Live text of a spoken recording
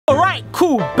Alright,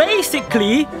 cool.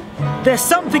 Basically, there's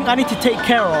something I need to take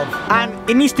care of, and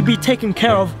it needs to be taken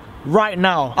care of right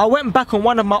now. I went back on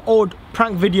one of my old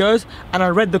prank videos and I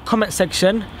read the comment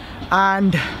section,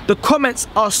 and the comments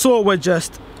I saw were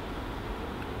just...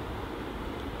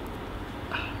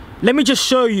 Let me just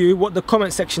show you what the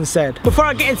comment section said. Before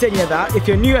I get into any of that, if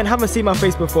you're new and haven't seen my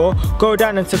face before, go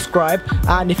down and subscribe.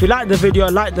 And if you like the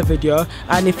video, like the video.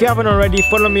 And if you haven't already,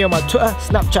 follow me on my Twitter,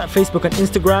 Snapchat, Facebook and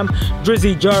Instagram,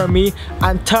 Drizzy Jeremy,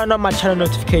 and turn on my channel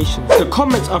notifications. The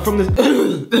comments are from this...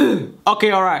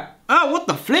 Okay, alright. Oh, what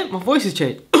the flip? My voice has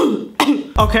changed.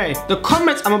 Okay, the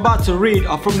comments I'm about to read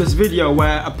are from this video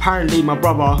where apparently my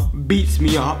brother beats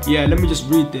me up. Yeah, let me just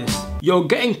read this. You're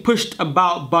getting pushed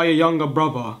about by your younger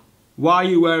brother. Why are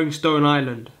you wearing Stone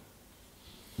Island?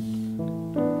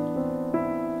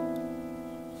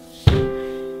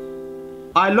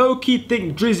 I low-key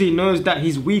think Drizzy knows that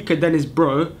he's weaker than his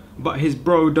bro, but his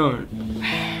bro don't.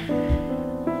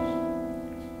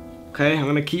 Okay, I'm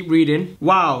gonna keep reading.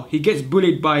 Wow, he gets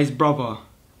bullied by his brother.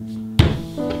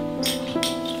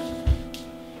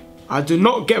 I do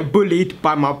not get bullied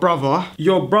by my brother.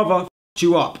 Your brother f***ed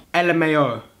you up.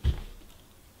 LMAO.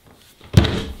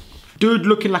 Dude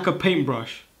looking like a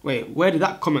paintbrush. Wait, where did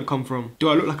that comment come from? Do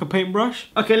I look like a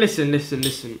paintbrush? Okay, listen.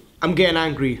 I'm getting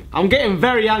angry. I'm getting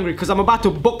very angry because I'm about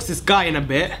to box this guy in a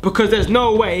bit, because there's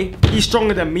no way he's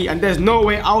stronger than me, and there's no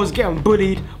way I was getting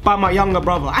bullied by my younger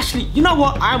brother. Actually, you know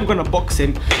what? I am gonna box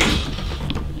him.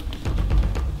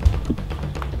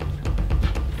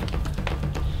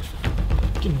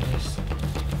 Give me this.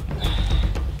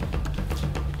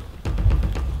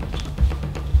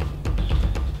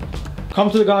 Come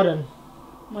to the garden.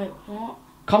 Wait, what?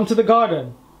 Come to the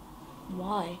garden.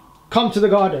 Why? Come to the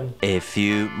garden. A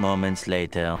few moments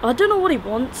later. I don't know what he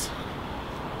wants.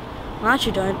 I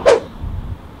actually don't.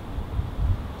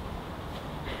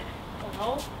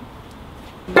 Oh.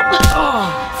 My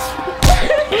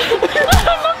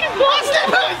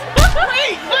slippers!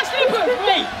 Wait! My slippers!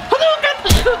 Wait!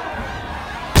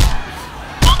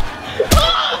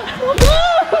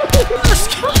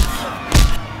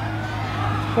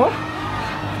 What?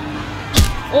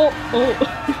 Oh.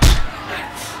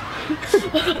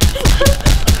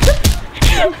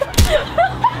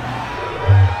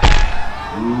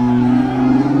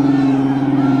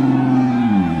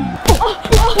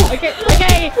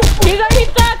 Okay. He's only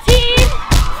 13.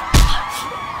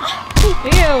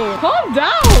 Ew, calm down.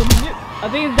 I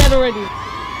think he's dead already.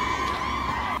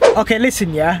 Okay,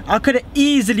 listen, yeah. I could have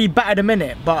easily battered him in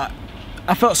it, but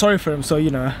I felt sorry for him, so you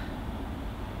know.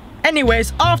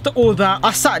 Anyways, after all that,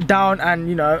 I sat down and,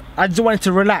 you know, I just wanted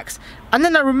to relax. And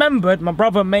then I remembered my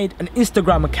brother made an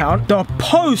Instagram account. The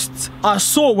posts I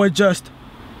saw were just...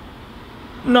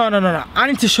 No. I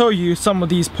need to show you some of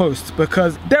these posts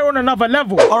because they're on another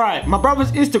level. Alright, my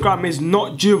brother's Instagram is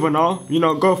not juvenile. You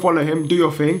know, go follow him, do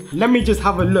your thing. Let me just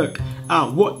have a look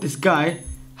at what this guy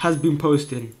has been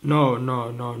posting. No.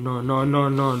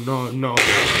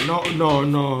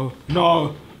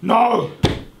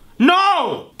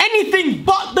 Anything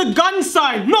but the gun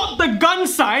sign, not the gun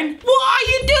sign. What are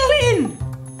you doing?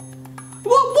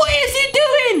 What is he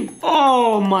doing?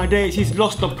 Oh my days, he's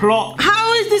lost the plot.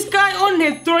 How is this guy on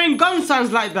here throwing gun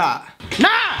signs like that?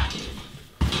 Nah!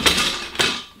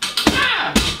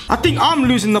 I think I'm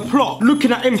losing the plot.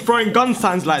 Looking at him throwing gun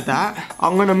signs like that.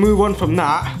 I'm gonna move on from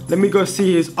that. Let me go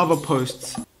see his other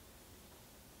posts.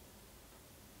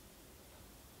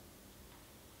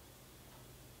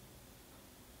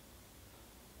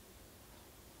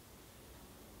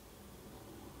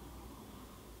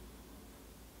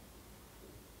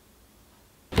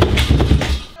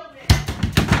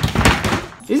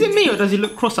 Is it me or does he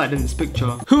look cross-eyed in this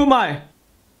picture? Who am I?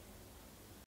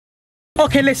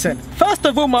 Okay, listen. First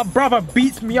of all, my brother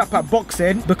beats me up at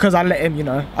boxing because I let him, you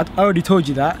know. I already told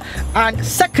you that. And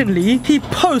secondly, he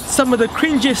posts some of the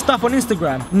cringiest stuff on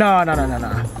Instagram. No.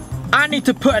 I need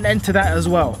to put an end to that as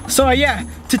well. So yeah,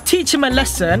 to teach him a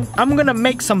lesson, I'm gonna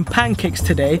make some pancakes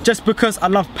today just because I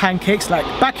love pancakes. Like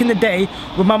back in the day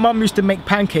when my mum used to make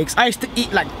pancakes, I used to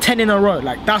eat like 10 in a row.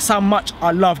 Like that's how much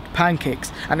I loved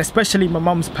pancakes, and especially my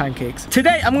mum's pancakes.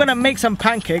 Today I'm gonna make some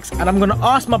pancakes and I'm gonna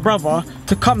ask my brother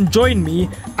to come join me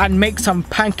and make some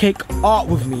pancake art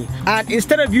with me. And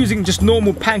instead of using just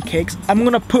normal pancakes, I'm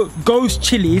gonna put ghost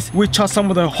chilies, which are some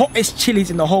of the hottest chilies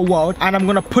in the whole world, and I'm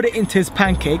gonna put it into his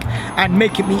pancake and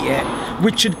make him eat it,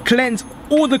 which should cleanse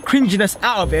all the cringiness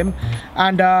out of him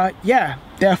and yeah,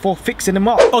 therefore fixing him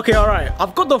up. Okay, alright,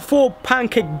 I've got the 4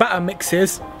 pancake batter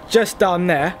mixes just down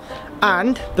there,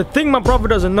 and the thing my brother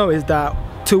doesn't know is that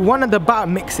to one of the batter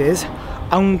mixes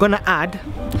I'm gonna add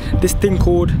this thing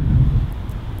called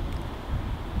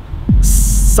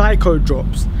psycho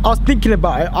drops. I was thinking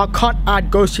about it. I can't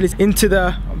add ghost chilies into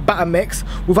the batter mix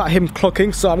without him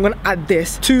clocking, so I'm gonna add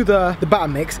this to the batter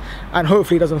mix and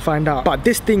hopefully he doesn't find out. But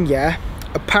this thing, yeah,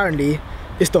 apparently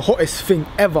it's the hottest thing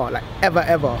ever, like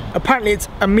ever. Apparently it's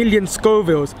 1,000,000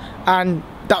 Scovilles and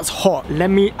that's hot. Let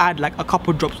me add like a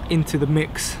couple drops into the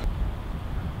mix.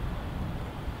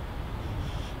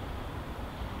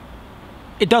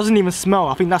 It doesn't even smell.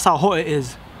 I think that's how hot it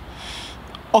is.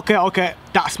 Okay,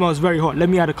 that smells very hot. Let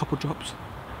me add a couple drops.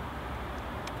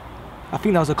 I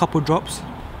think that was a couple drops.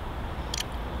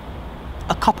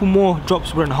 A couple more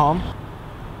drops wouldn't harm.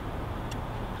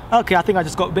 Okay, I think I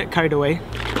just got a bit carried away.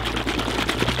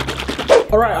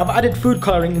 Alright, I've added food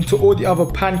colouring into all the other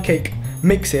pancake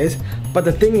mixes, but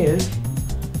the thing is,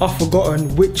 I've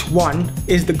forgotten which one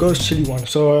is the ghost chili one.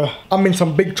 So I'm in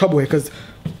some big trouble here because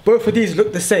both of these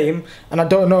look the same and I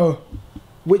don't know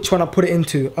which one I put it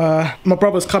into. My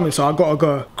brother's coming, so I gotta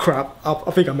go. Crap,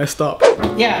 I think I messed up.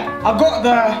 Yeah, I've got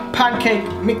the pancake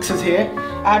mixes here,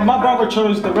 and my brother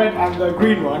chose the red and the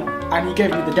green one, and he gave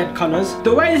me the dead colours.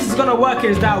 The way this is gonna work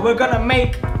is that we're gonna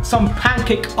make some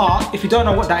pancake art. If you don't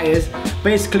know what that is,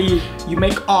 basically you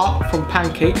make art from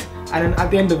pancakes, and then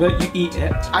at the end of it, you eat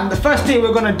it. And the first thing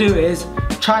we're gonna do is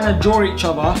trying to draw each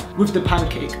other with the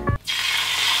pancake.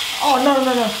 Oh, no.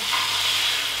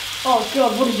 Oh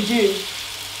God, what did you do?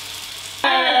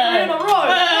 Hey.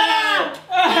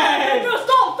 Hey.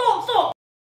 Stop.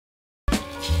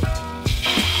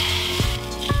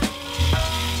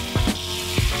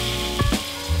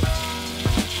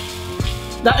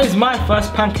 That is my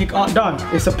first pancake art done.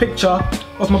 It's a picture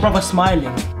of my brother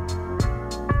smiling.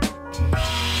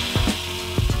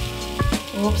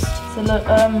 Oops. So look,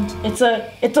 it's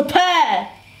a pear.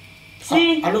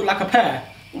 See? I look like a pear.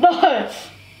 No.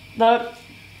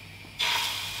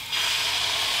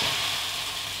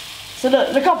 So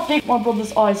look how big my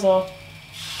brother's eyes are.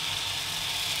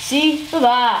 See? Look at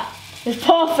that. It's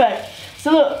perfect.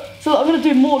 So look, I'm gonna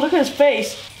do more. Look at his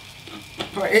face.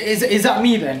 Is that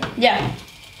me then? Yeah.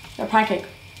 You're a pancake.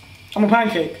 I'm a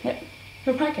pancake? Yeah.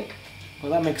 You're a pancake.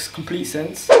 Well, that makes complete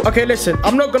sense. Okay, listen,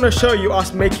 I'm not gonna show you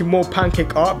us making more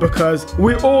pancake art because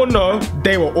we all know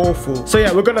they were awful. So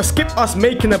yeah, we're gonna skip us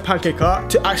making the pancake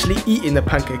art to actually eating the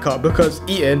pancake art because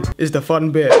eating is the fun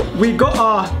bit. We got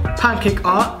our pancake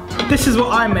art. This is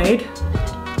what I made.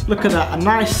 Look at that, a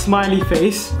nice smiley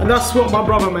face. And that's what my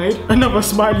brother made, another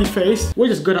smiley face. We're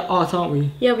just good at art, aren't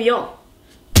we? Yeah, we are.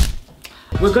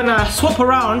 We're gonna swap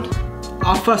around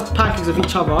our first pancakes of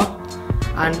each other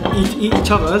and eat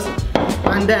each other's,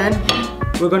 and then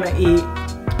we're gonna eat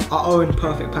our own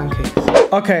perfect pancakes.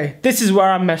 Okay, this is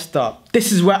where I messed up.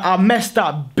 This is where I messed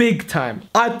up big time.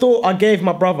 I thought I gave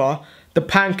my brother the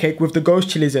pancake with the ghost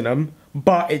chilies in them,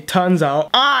 but it turns out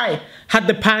I had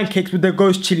the pancakes with the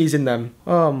ghost chilies in them.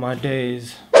 Oh my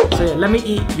days. So yeah, let me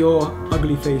eat your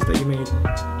ugly face that you made.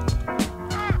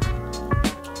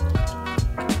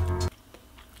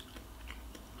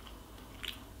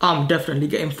 I'm definitely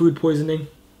getting food poisoning.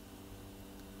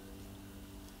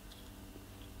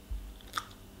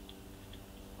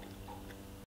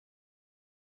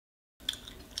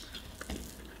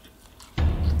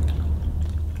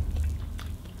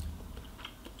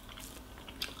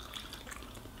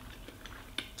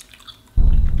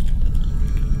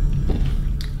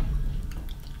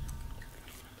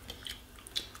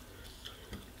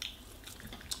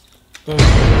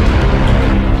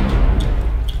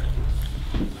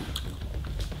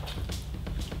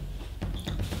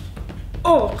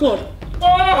 Oh God.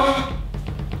 Oh!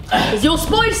 Is yours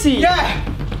spicy? Yeah!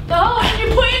 The hell did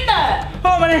you put in there?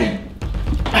 Oh my name!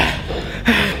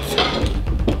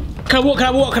 Can I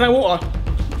water?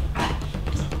 I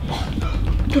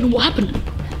don't know what happened.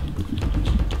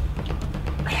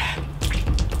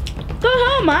 The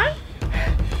hell, man?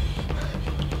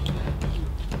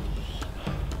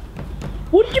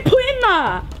 What did you put in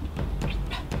there?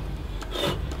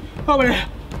 Oh my name!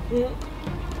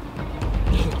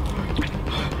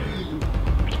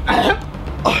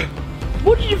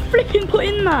 What did you flipping put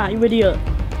in there, you idiot?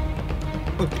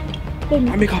 I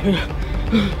make up here.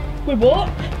 Wait, what?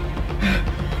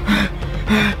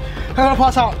 I'm gonna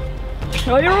pass out.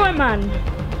 Oh, you're right, man.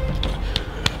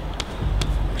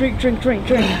 Drink.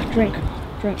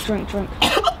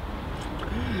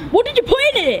 What did you put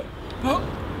in it?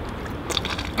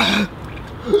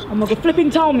 I'm not gonna flipping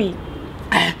tell me.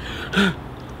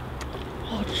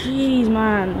 Oh, jeez,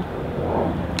 man.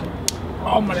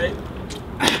 Oh my name.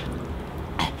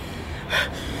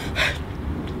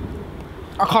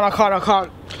 I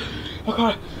can't.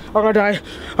 I'm gonna die.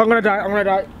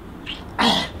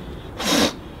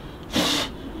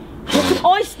 What's an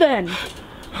ice then?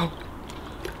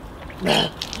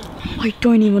 I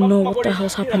don't even know what the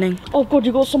hell's happening. Oh god,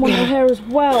 you got some on your hair as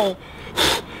well.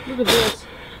 Look at this.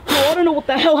 Yo, I don't know what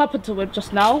the hell happened to it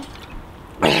just now.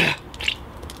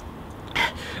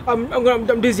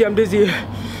 I'm dizzy, I'm dizzy.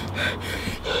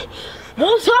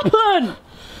 What's happened?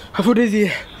 I feel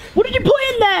dizzy. What did you put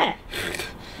in there?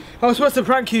 I was supposed to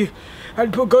prank you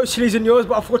and put ghost chilies in yours,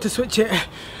 but I forgot to switch it.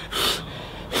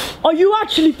 Are you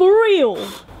actually for real?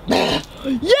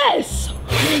 Yes!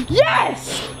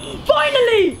 Yes!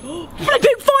 Finally!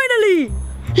 Flipping finally!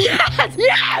 Yes!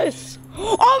 Yes!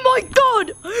 Oh my god!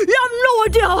 You have no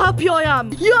idea how happy I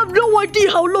am! You have no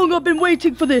idea how long I've been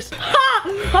waiting for this!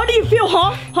 Ha! How do you feel,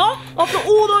 huh? Huh? After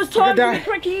all those times you've been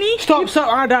pranking me? Stop, I'm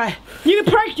gonna die. You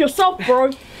can prank yourself,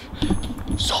 bro.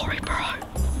 Sorry, bro.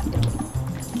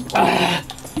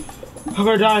 I'm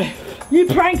gonna die. You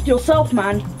pranked yourself,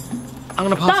 man. I'm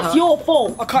gonna pass out. That's your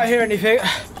fault. I can't hear anything.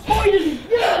 Finally,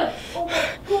 yes! Oh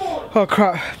my god! Oh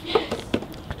crap.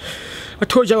 I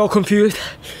told you I got confused.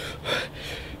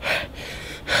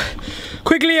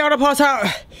 Quickly, I'm gonna pass out.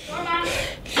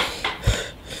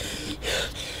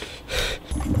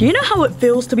 Do you know how it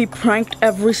feels to be pranked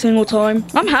every single time?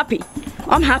 I'm happy.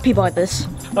 I'm happy by this.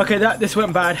 Okay, this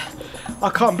went bad. I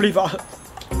can't believe it.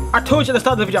 I told you at the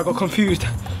start of the video I got confused.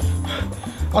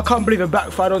 I can't believe it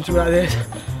backfired onto me like this.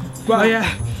 But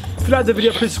yeah, if you like the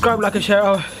video, please subscribe, like and share.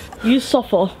 Oh. You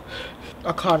suffer.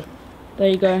 I can't. There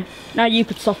you go. Now you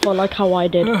could suffer like how I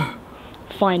did.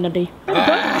 Finally.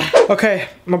 Okay,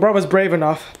 my brother's brave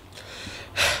enough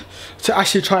to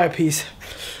actually try a piece.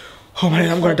 Oh man,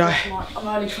 I'm gonna die. I'm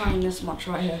only trying this much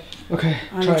right here. Okay,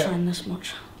 I'm only trying this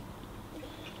much.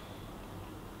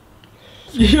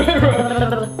 You're right, bro.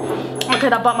 Okay,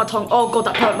 that burnt my tongue. Oh god,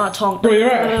 that burnt my tongue. Bro, you're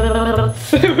right.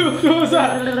 What was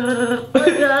that?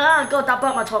 God, that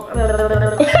burnt my tongue.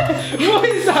 What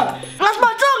is that? That's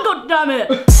my tongue, god damn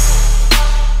it!